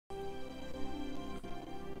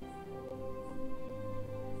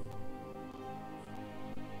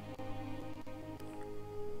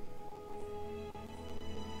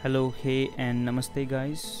Hello, hey, and namaste,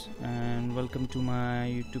 guys, and welcome to my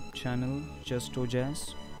YouTube channel, Just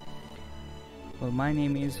Ojas. Well, my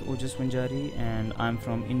name is Ojas Vanjari, and I'm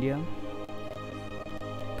from India.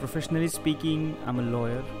 Professionally speaking, I'm a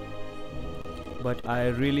lawyer, but I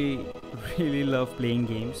really love playing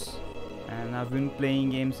games, and I've been playing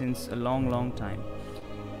games since a long time.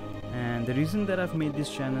 And the reason that I've made this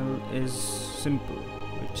channel is simple,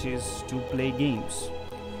 which is to play games.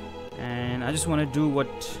 And I just want to do what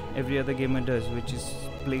every other gamer does, which is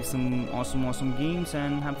play some awesome games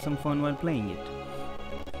and have some fun while playing it.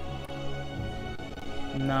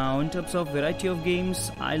 Now, in terms of variety of games,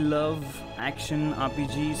 I love action,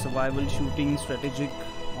 RPG, survival, shooting, strategic,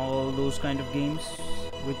 all those kind of games,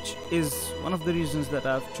 which is one of the reasons that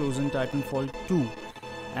I've chosen Titanfall 2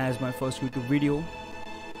 as my first YouTube video.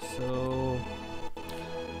 So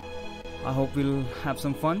I hope we'll have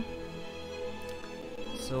some fun.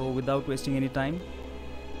 So without wasting any time,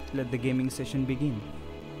 let the gaming session begin.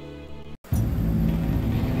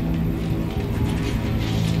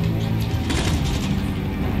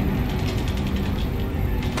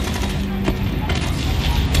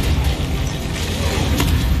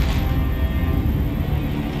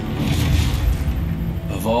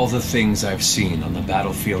 Of all the things I've seen on the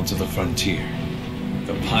battlefields of the frontier,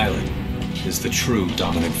 the pilot is the true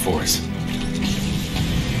dominant force.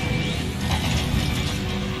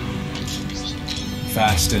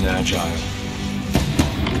 Fast and agile.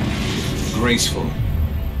 Graceful,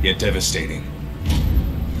 yet devastating.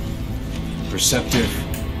 Perceptive,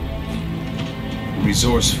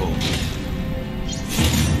 resourceful,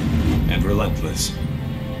 and relentless.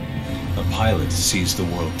 A pilot sees the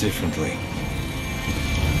world differently.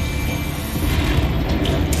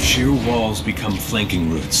 Sheer walls become flanking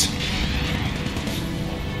routes.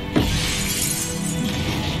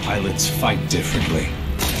 Pilots fight differently.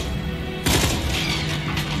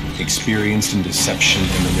 Experienced in deception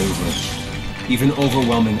and maneuver, even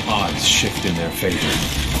overwhelming odds shift in their favor.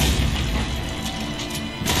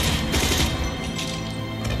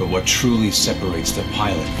 But what truly separates the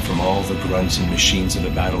pilot from all the grunts and machines of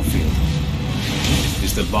the battlefield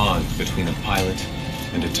is the bond between a pilot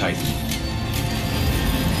and a Titan.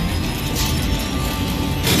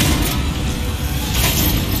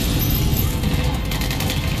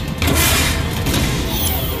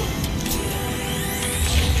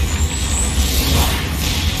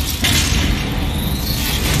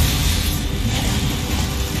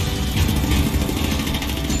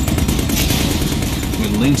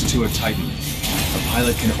 Linked to a Titan, a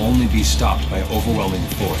pilot can only be stopped by overwhelming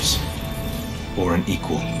force, or an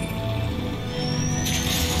equal.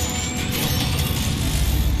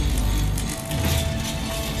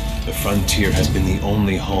 The frontier has been the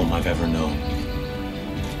only home I've ever known.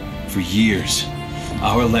 For years,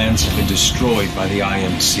 our lands have been destroyed by the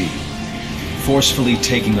IMC, forcefully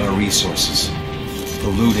taking our resources,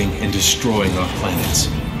 polluting and destroying our planets,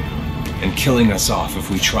 and killing us off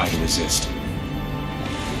if we try to resist.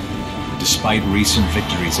 Despite recent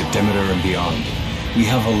victories at Demeter and beyond, we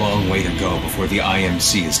have a long way to go before the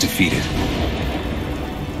IMC is defeated.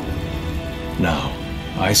 Now,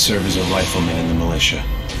 I serve as a rifleman in the militia,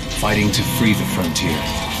 fighting to free the frontier.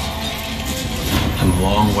 I'm a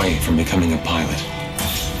long way from becoming a pilot.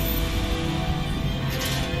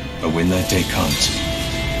 But when that day comes,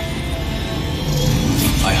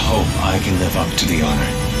 I hope I can live up to the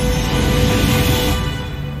honor.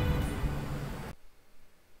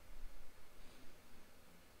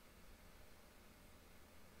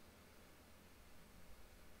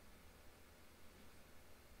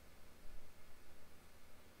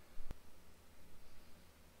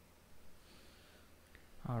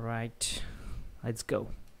 Alright, let's go.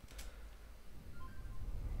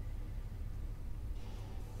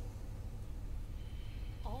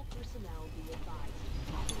 All personnel be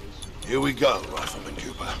advised. Here we go, Rifleman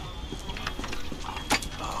Cooper.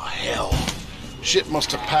 Oh, hell. Ship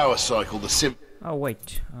must have power cycled the Oh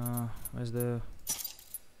wait, where's the...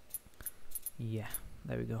 Yeah,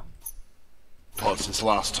 there we go. pod since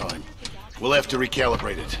last time. We'll have to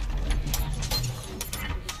recalibrate it.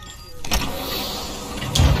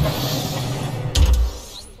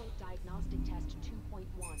 Diagnostic test 2.1.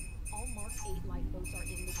 All Mark 8 lifeboats are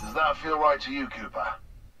in the... Does that feel right to you, Cooper?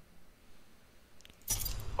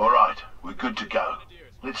 Alright, we're good to go.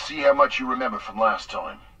 Let's see how much you remember from last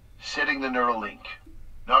time. Setting the neural link.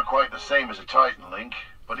 Not quite the same as a Titan link,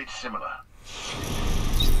 but it's similar.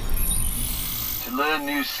 To learn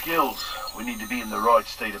new skills, we need to be in the right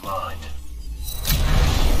state of mind.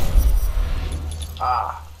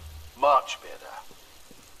 Ah, much better.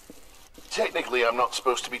 Technically, I'm not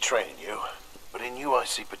supposed to be training you. but in you I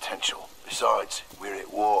see potential. Besides, we're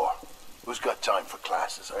at war. Who's got time for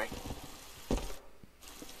classes, eh?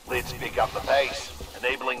 Let's pick up the pace,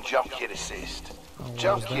 enabling jump kit assist.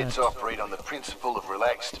 Jump kits operate on the principle of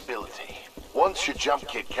relaxed stability. Once your jump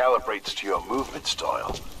kit calibrates to your movement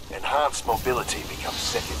style, enhanced mobility becomes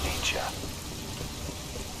second nature.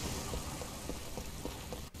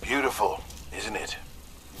 Beautiful, isn't it?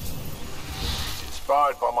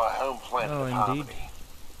 Inspired by my home planet of Harmony.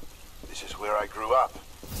 This is where I grew up.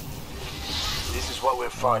 This is what we're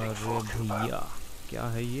fighting for, Cooper. क्या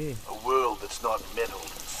है ये? A world that's not metal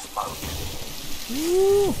and smoke.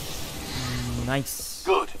 Nice.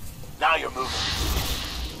 Good. Now you're moving.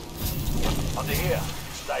 Under here.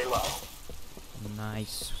 Stay low.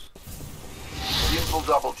 Nice. Simple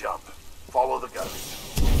double jump. Follow the ghost.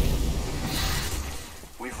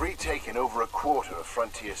 We've retaken over a quarter of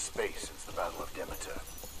Frontier space since the Battle of Demeter.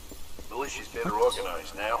 Militia's better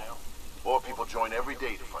organized now. More people join every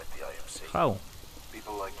day to fight the IMC. How?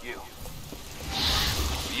 People like you.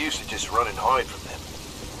 We used to just run and hide from them.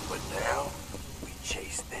 But now, we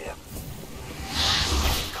chase them.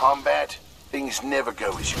 In combat, things never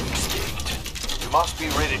go as you expect. You must be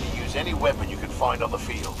ready to use any weapon you can find on the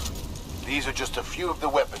field. These are just a few of the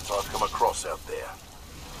weapons I've come across out there.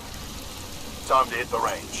 Time to hit the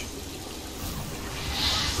range.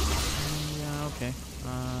 Yeah, okay.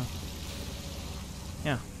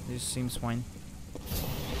 Yeah, this seems fine.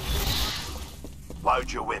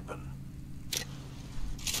 Load your weapon.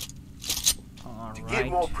 To get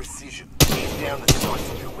more precision, aim down the sights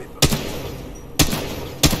of your weapon.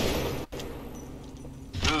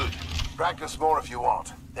 Good. Practice more if you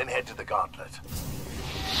want, then head to the gauntlet.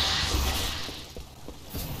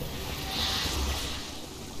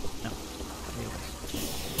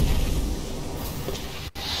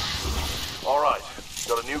 Alright,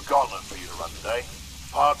 got a new gauntlet for you to run today.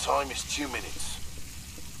 Part time is 2 minutes.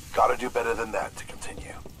 Gotta do better than that to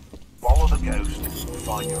continue. Follow the ghost and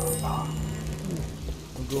find your own path.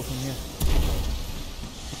 We'll go from here.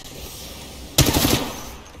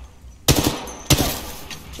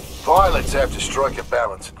 Pilots have to strike a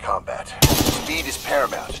balance in combat. Speed is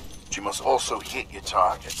paramount, but you must also hit your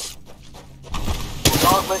targets. The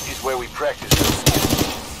gauntlet is where we practice those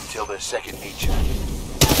skills until they're second nature.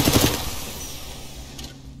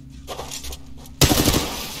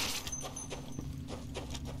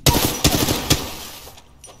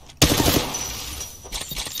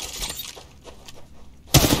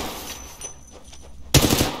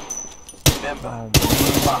 Remember,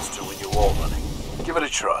 faster when you're wall running. Give it a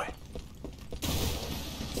try.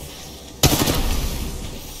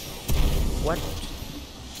 What?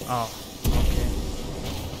 Oh, okay.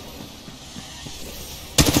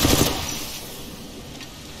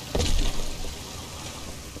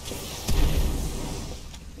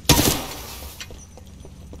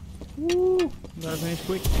 Woo! Gotta finish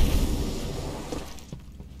quick.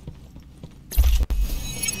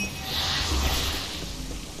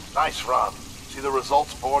 Nice run. See the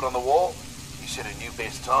results board on the wall? You set a new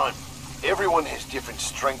best time. Everyone has different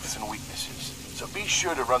strengths and weaknesses, so be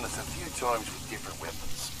sure to run this a few times with different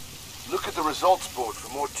weapons. Look at the results board for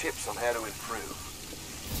more tips on how to improve.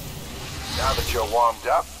 Now that you're warmed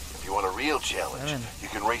up, if you want a real challenge, you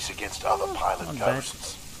can race against other pilot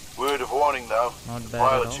ghosts. Word of warning though, the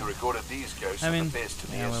pilots who recorded these ghosts are the best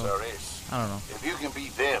in the SRS. I don't know. If you can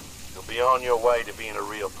beat them, you'll be on your way to being a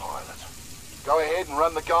real pilot. Go ahead and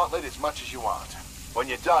run the gauntlet as much as you want. When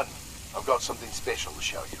you're done, I've got something special to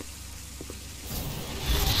show you.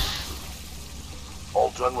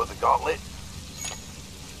 All done with the gauntlet?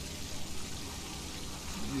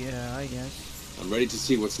 Yeah, I guess. I'm ready to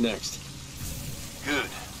see what's next.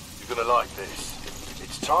 Good. You're gonna like this.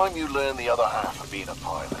 It's time you learn the other half of being a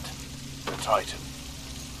pilot. The Titan.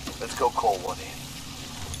 Let's go call one in.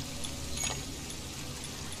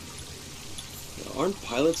 Aren't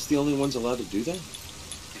pilots the only ones allowed to do that?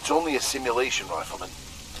 It's only a simulation, Rifleman.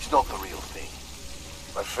 It's not the real thing.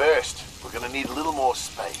 But first, we're gonna need a little more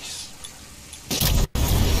space.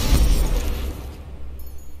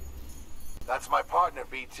 That's my partner,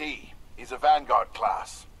 BT. He's a Vanguard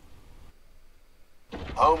class.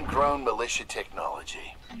 Homegrown militia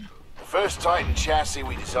technology. The first Titan chassis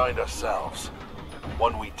we designed ourselves.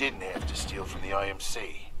 One we didn't have to steal from the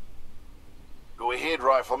IMC. Go ahead,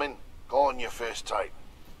 Rifleman. Call on your first Titan.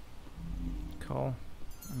 Cool.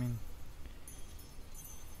 I mean...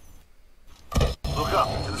 Look up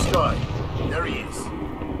to the sky. There he is.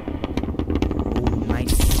 Oh,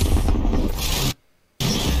 nice.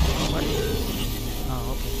 What?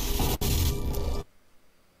 Oh,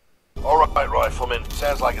 okay. Alright, Rifleman.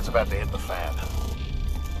 Sounds like it's about to hit the fan.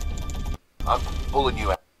 I'm pulling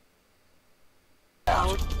you out.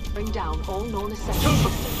 Bring down all known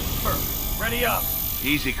essentials. Ready up.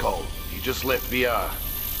 Easy, Cole. He just left VR.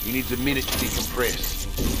 He needs a minute to decompress.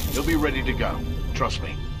 He'll be ready to go. Trust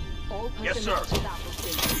me. All Yes, sir. personnel to battle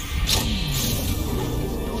station.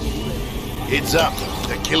 Heads up.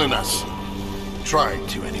 They're killing us. Trying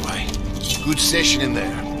to, anyway. Good session in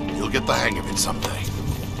there. You'll get the hang of it someday.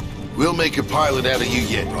 We'll make a pilot out of you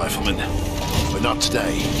yet, Rifleman. But not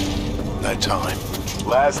today. No time.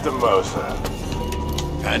 Lastimosa.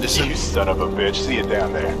 Anderson? You son of a bitch. See you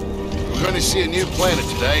down there. We're going to see a new planet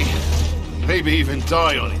today. Maybe even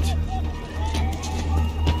die on it.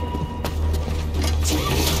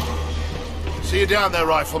 See you down there,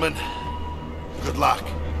 Rifleman. Good luck.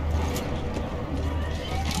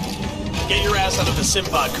 Get your ass out of the sim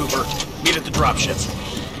pod, Cooper. Meet at the dropship.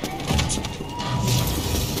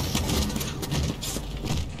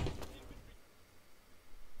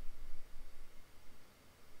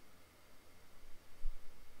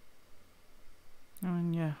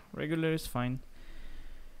 Yeah, regular is fine.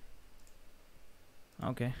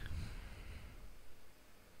 Okay.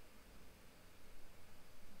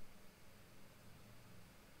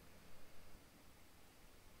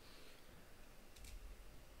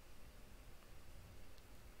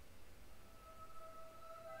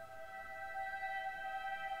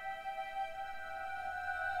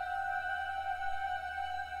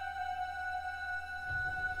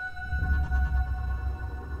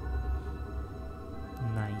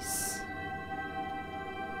 Nice.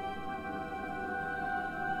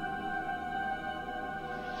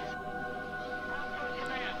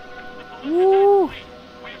 Woo!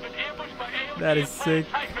 That is sick.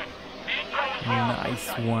 Nice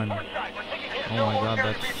one. Oh my god,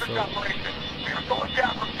 that's so...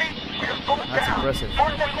 That's impressive.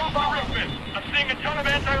 I'm seeing a ton of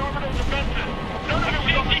anti-orbital defenses. None of it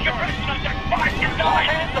decompression on deck 5 to 9. All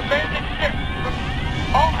hands abandon ship.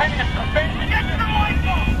 All hands abandon. Get to the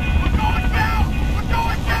lifeboat. We're going down. We're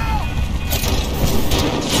going down.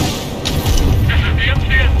 This is the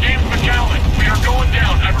MCS James McCallum. We are going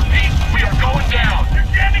down. I repeat, we are going down.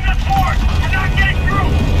 You're jamming us forward. We're not getting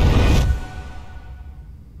through.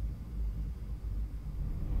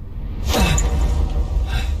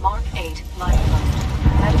 Mark 8 lifeboat.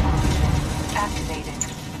 Medical unit activated.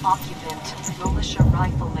 Occupant Militia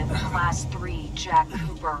Rifleman Class 3 Jack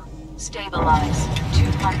Cooper. Stabilize.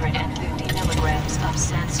 250 milligrams of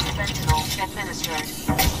sense fentanyl administered.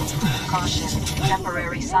 Caution.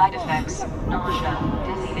 Temporary side effects. Nausea,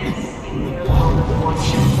 dizziness, irritable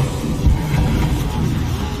absorption.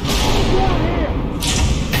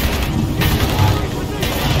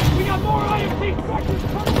 We got more IMC structures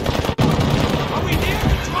coming. Are we near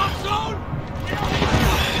the drop zone? We are near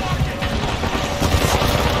the target.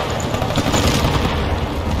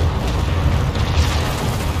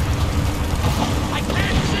 I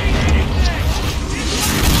can't see anything.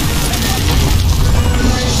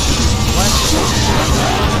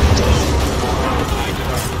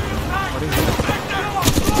 What is it?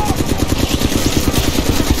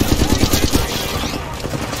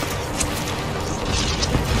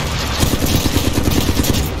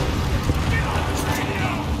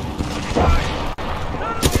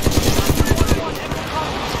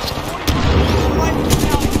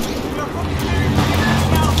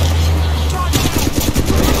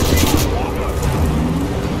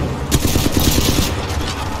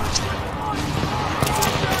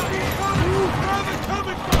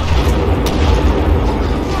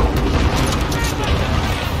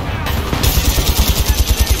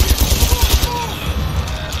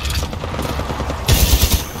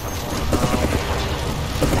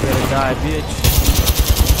 Die, bitch.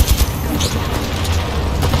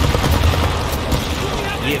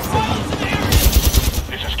 Yes.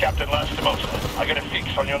 This is Captain Lastimosa. I got a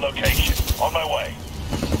fix on your location. On my way.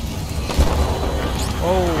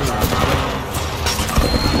 Oh.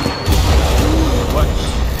 What?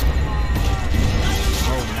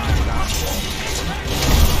 Oh my god.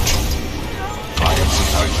 IMC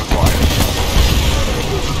code required.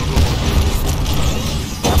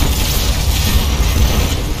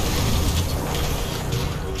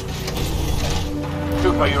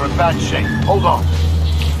 Cooper, you're in bad shape. Hold on.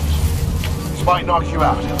 This might knock you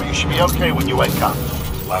out, but you should be okay when you wake up.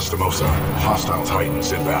 Lastimosa. Hostile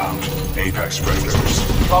Titans inbound. Apex Predators.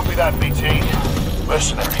 Copy that, BT.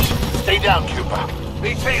 Mercenaries. Stay down, Cooper.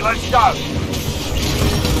 BT, let's go!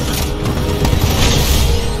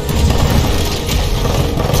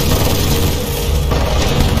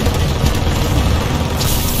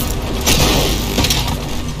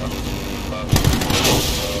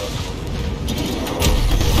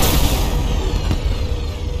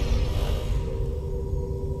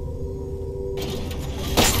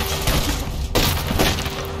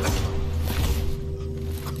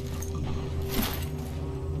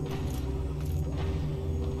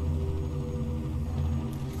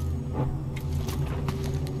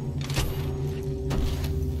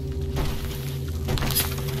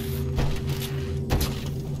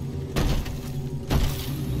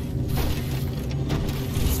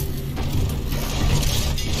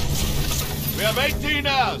 We have 18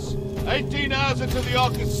 hours. 18 hours until the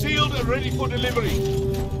Ark is sealed and ready for delivery.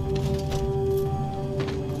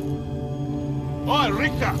 Oi,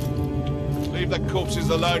 Richter! Leave the corpses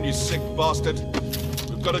alone, you sick bastard.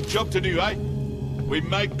 We've got a job to do, eh? We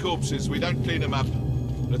make corpses, we don't clean them up.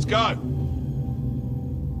 Let's go!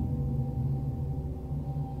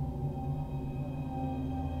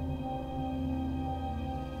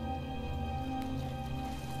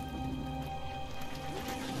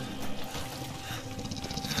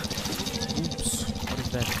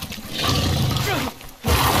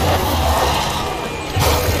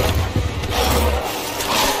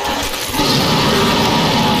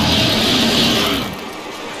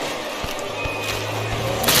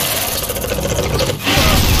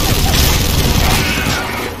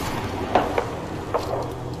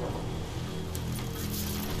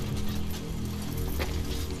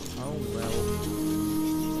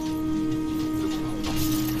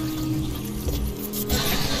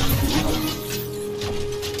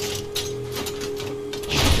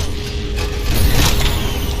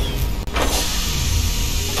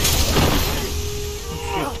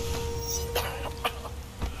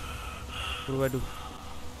 What do I do?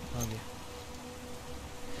 Okay.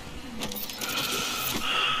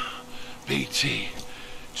 BT,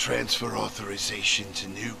 transfer authorization to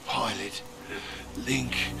new pilot.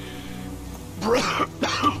 Link,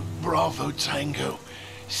 Bravo Tango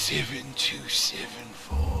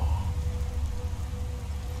 7274.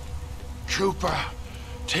 Trooper,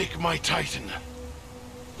 take my Titan.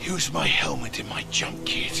 Use my helmet and my jump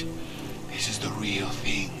kit. This is the real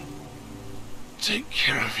thing. Take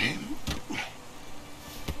care of him.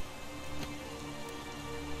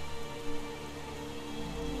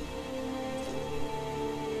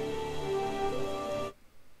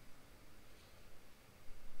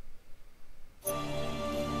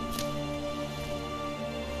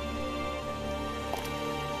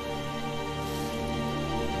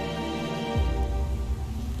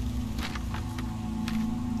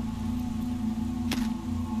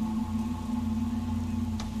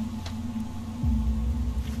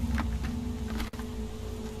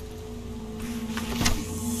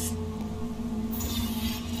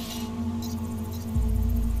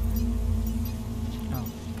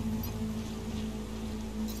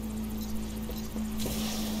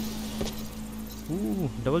 Ooh,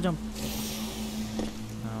 double jump.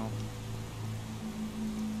 Now.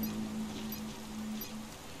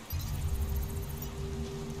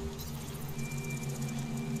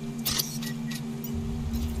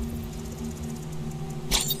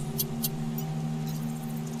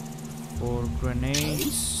 Four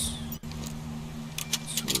grenades.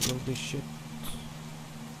 Let's reload this shit.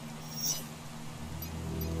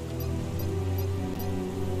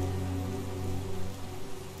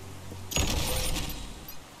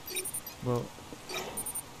 Well,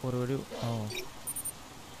 what do I do? Oh.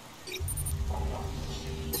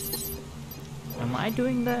 Am I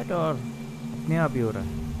doing that or अपने आप ही हो रहा है?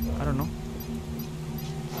 I don't know.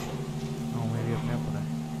 Oh, maybe अपने आप हो रहा है.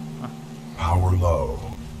 Power low.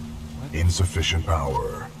 What? Insufficient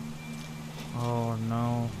power. Oh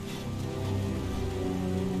no.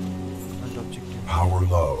 Front objective. Power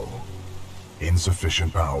low.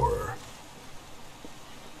 Insufficient power.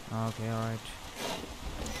 Okay, alright.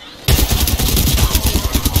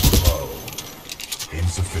 Low.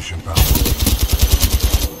 Insufficient power.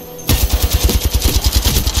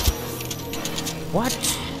 What?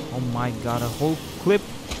 Oh my god, a whole clip.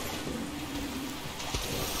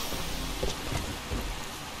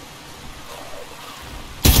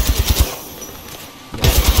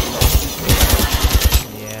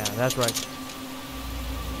 Yeah, that's right.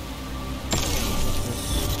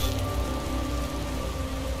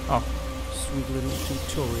 Oh, sweet little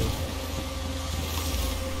tutorial.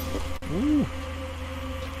 Ooh.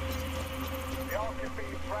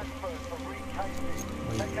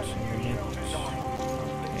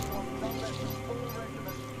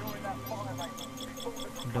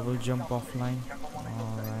 Double jump offline.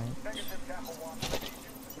 Alright.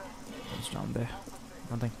 What's down there?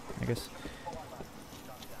 Nothing, I guess.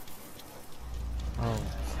 Oh,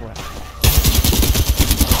 crap.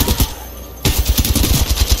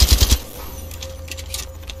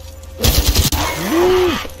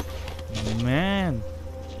 Man.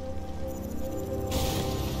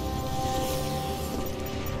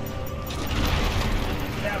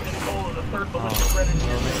 Captain Cole of the 3rd Militia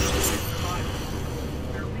Regimental.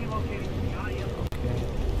 We're relocating to the IM.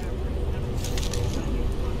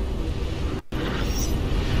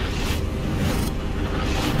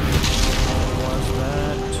 What was that?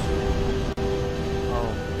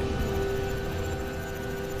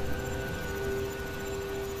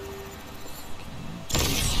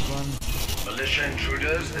 militia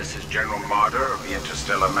intruders, this is General Marder of the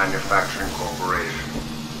Interstellar Manufacturing Corporation.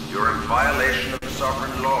 You're in violation of the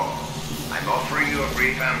sovereign law. I'm offering you a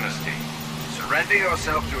brief amnesty. Surrender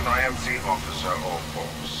yourself to an IMC officer or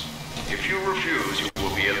force. If you refuse, you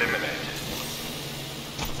will be eliminated.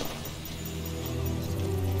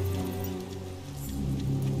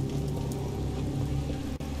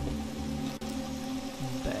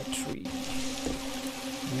 Battery.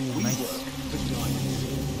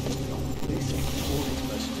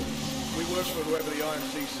 We work for whoever the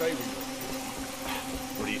IMC say we work.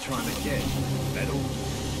 What are you trying to get? Medals?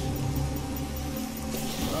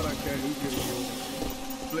 I don't care who gives you orders.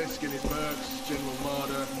 Blisk and his mercs, General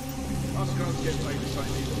Marder. Us guns get paid the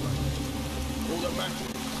same either way. All that matters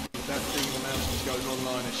is that thing in the mountains goes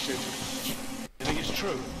online as scheduled. You think it's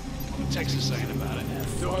true? What the text is saying about it?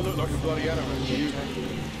 Do I look like a bloody animal to you?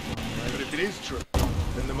 But if it is true,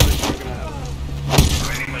 then the militia are gonna have it.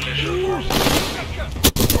 Any militia forces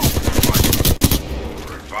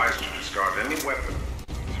are advised to discard any weapon.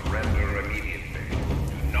 Surrender immediately.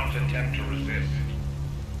 Do not attempt to resist.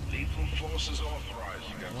 Lethal force is authorized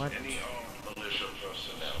against any armed militia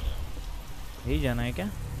personnel. यही जाना है क्या?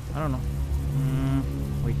 I don't know.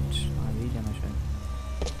 Wait, यही जाना शायद.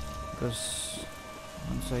 Because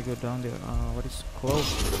once I go down there, what is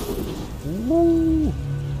close? Ooh.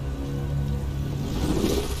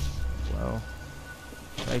 Wow.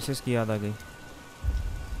 Crisis की याद आ गई.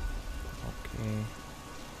 Okay.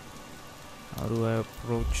 How do I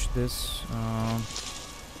approach this?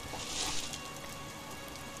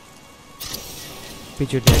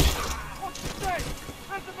 Pitch your dead.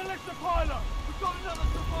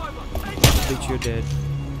 Pitch your dead.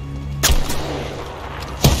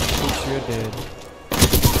 Pitch your dead.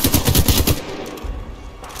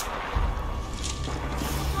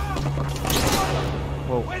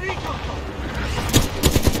 Whoa.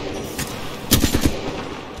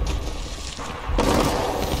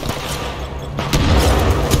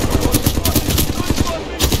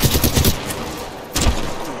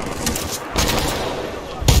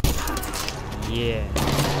 Yeah.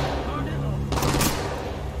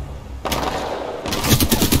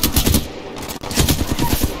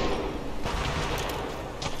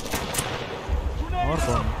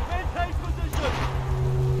 Awesome.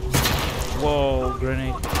 Whoa,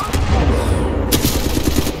 grenade.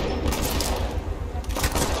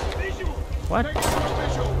 What?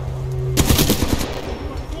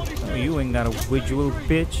 Oh, you ain't got a visual,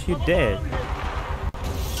 bitch. You dead.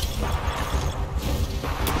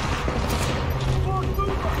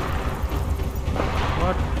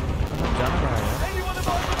 What?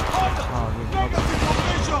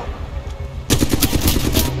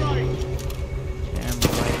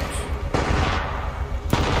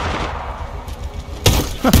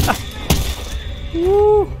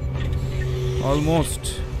 Woo! Almost.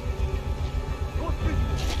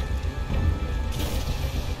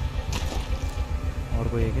 और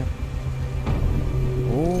कोई है क्या?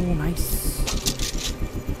 Oh, nice.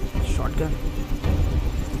 Shotgun.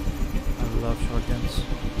 I love shotguns.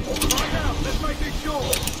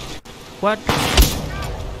 What?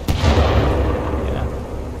 Yeah.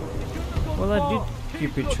 Well, I did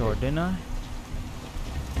keep it short, didn't I?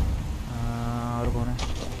 और कौन है?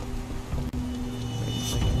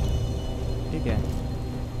 ठीक है.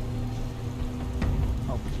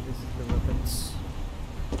 Okay, this is the weapons.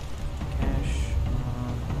 Cash.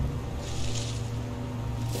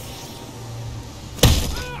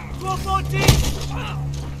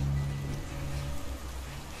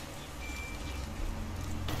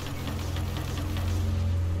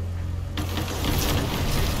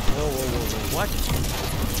 Whoa, whoa, what?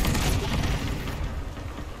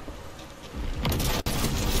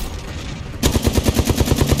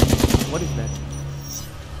 What is that?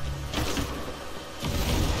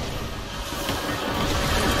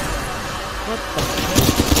 What the heck?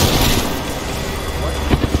 What?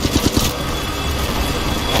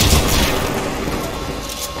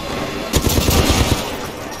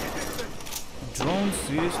 Drones?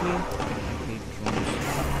 Seriously? I hate drones.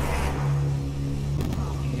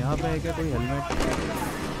 यहाँ पे है क्या कोई helmet?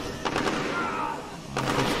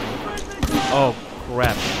 Oh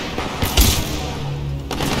crap!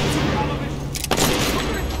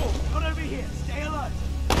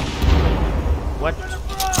 What?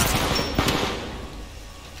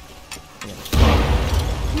 Yeah.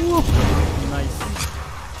 Nice.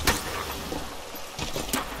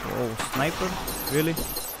 Oh, sniper? Really?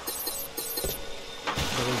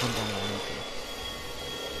 Double jump on that.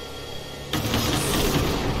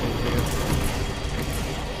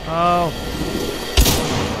 Oh. All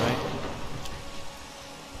right. Whoa, whoa, whoa. What?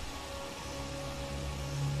 Drones?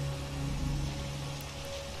 Seriously?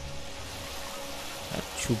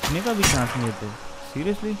 छुपने का भी chance नहीं देते.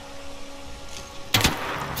 Seriously?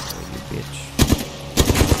 Holy bitch.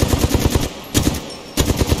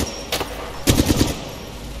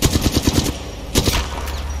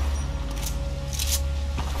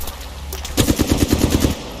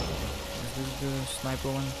 Is this the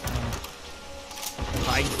sniper one?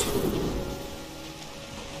 Fight.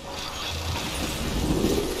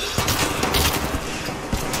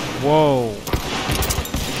 Whoa.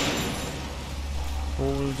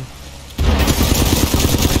 Hold.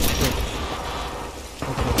 Okay.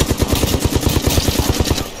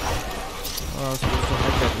 Oh, I was supposed to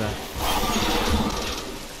head at that.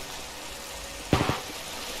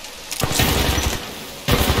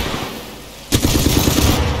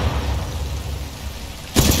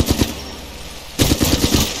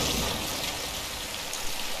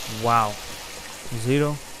 Wow.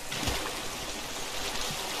 0.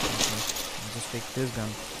 Okay. I'll just take this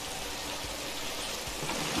gun.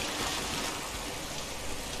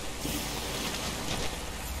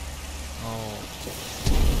 Oh.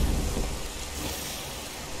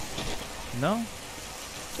 No?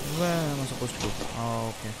 Where am I supposed to go?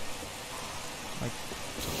 Oh, okay. Like.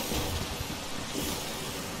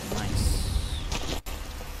 Nice.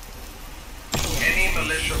 Any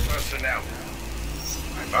militia personnel,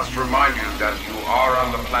 I must remind you that you are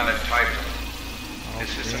on the planet Titan.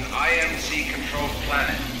 This is an IMC-controlled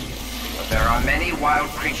planet, but there are many wild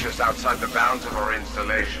creatures outside the bounds of our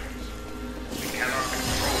installations. We cannot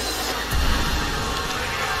control them.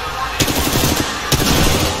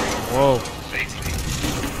 Whoa. Safely.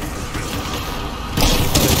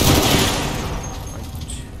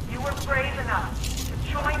 You were brave enough to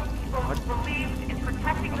join people who believed in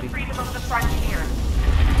protecting the freedom of the frontier.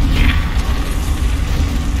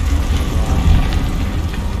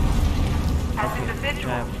 As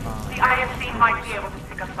individuals, the IMC might be able to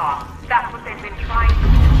pick us off. That's what they've been trying to do.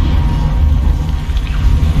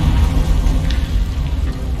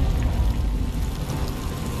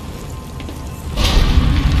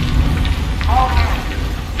 All hands.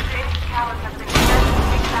 James Callan has been here to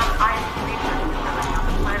take down IMC research facility on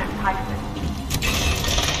the planet Titan.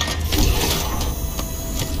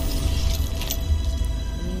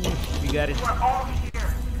 We got it. You are all here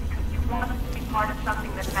because you want to be part of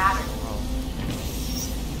something that matters.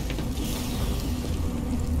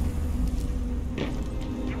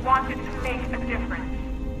 You wanted to make a difference.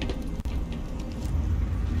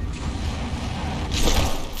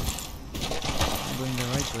 I'm going the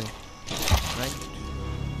right way. Right?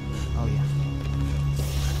 Oh yeah.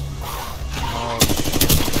 Oh,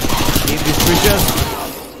 save these creatures.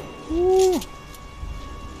 Woo!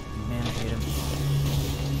 Man, I hate him.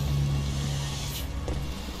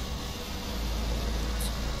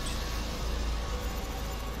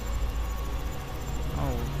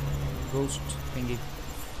 Oh, ghost thingy.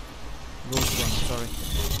 Ghost one, sorry.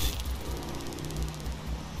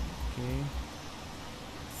 Okay.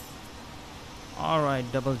 Alright,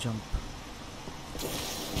 double jump.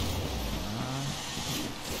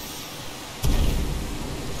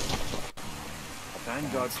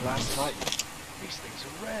 Vanguard's last Titan. These things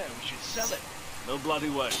are rare. We should sell it. No bloody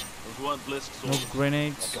way. Those weren't Blisk's No orders.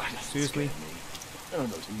 grenades. Seriously? Oh,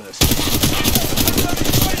 those mercenaries.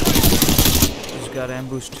 Just got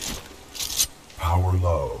ambushed. Power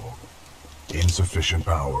low. Insufficient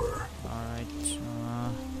power. Alright,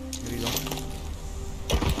 here we go.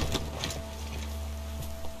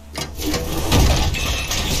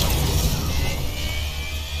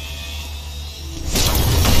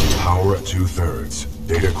 Power at 2/3.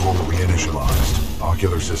 Data core reinitialized.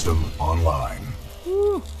 Ocular system online.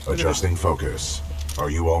 Woo. Adjusting focus. Are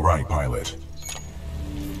you alright, pilot?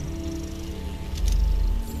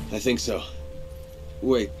 I think so.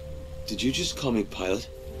 Wait, did you just call me pilot?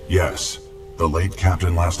 Yes. The late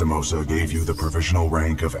Captain Lastimosa gave you the provisional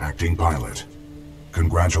rank of acting pilot.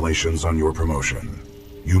 Congratulations on your promotion.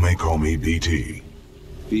 You may call me BT.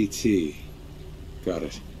 BT. Got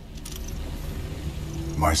it.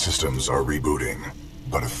 My systems are rebooting,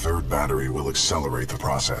 but a third battery will accelerate the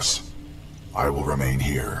process. I will remain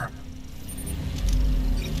here.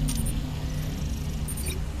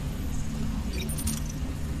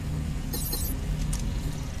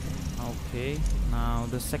 Okay, now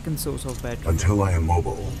the second source of battery. Until I am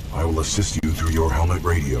mobile, I will assist you through your helmet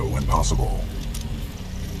radio when possible.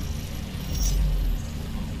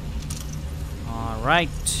 Alright.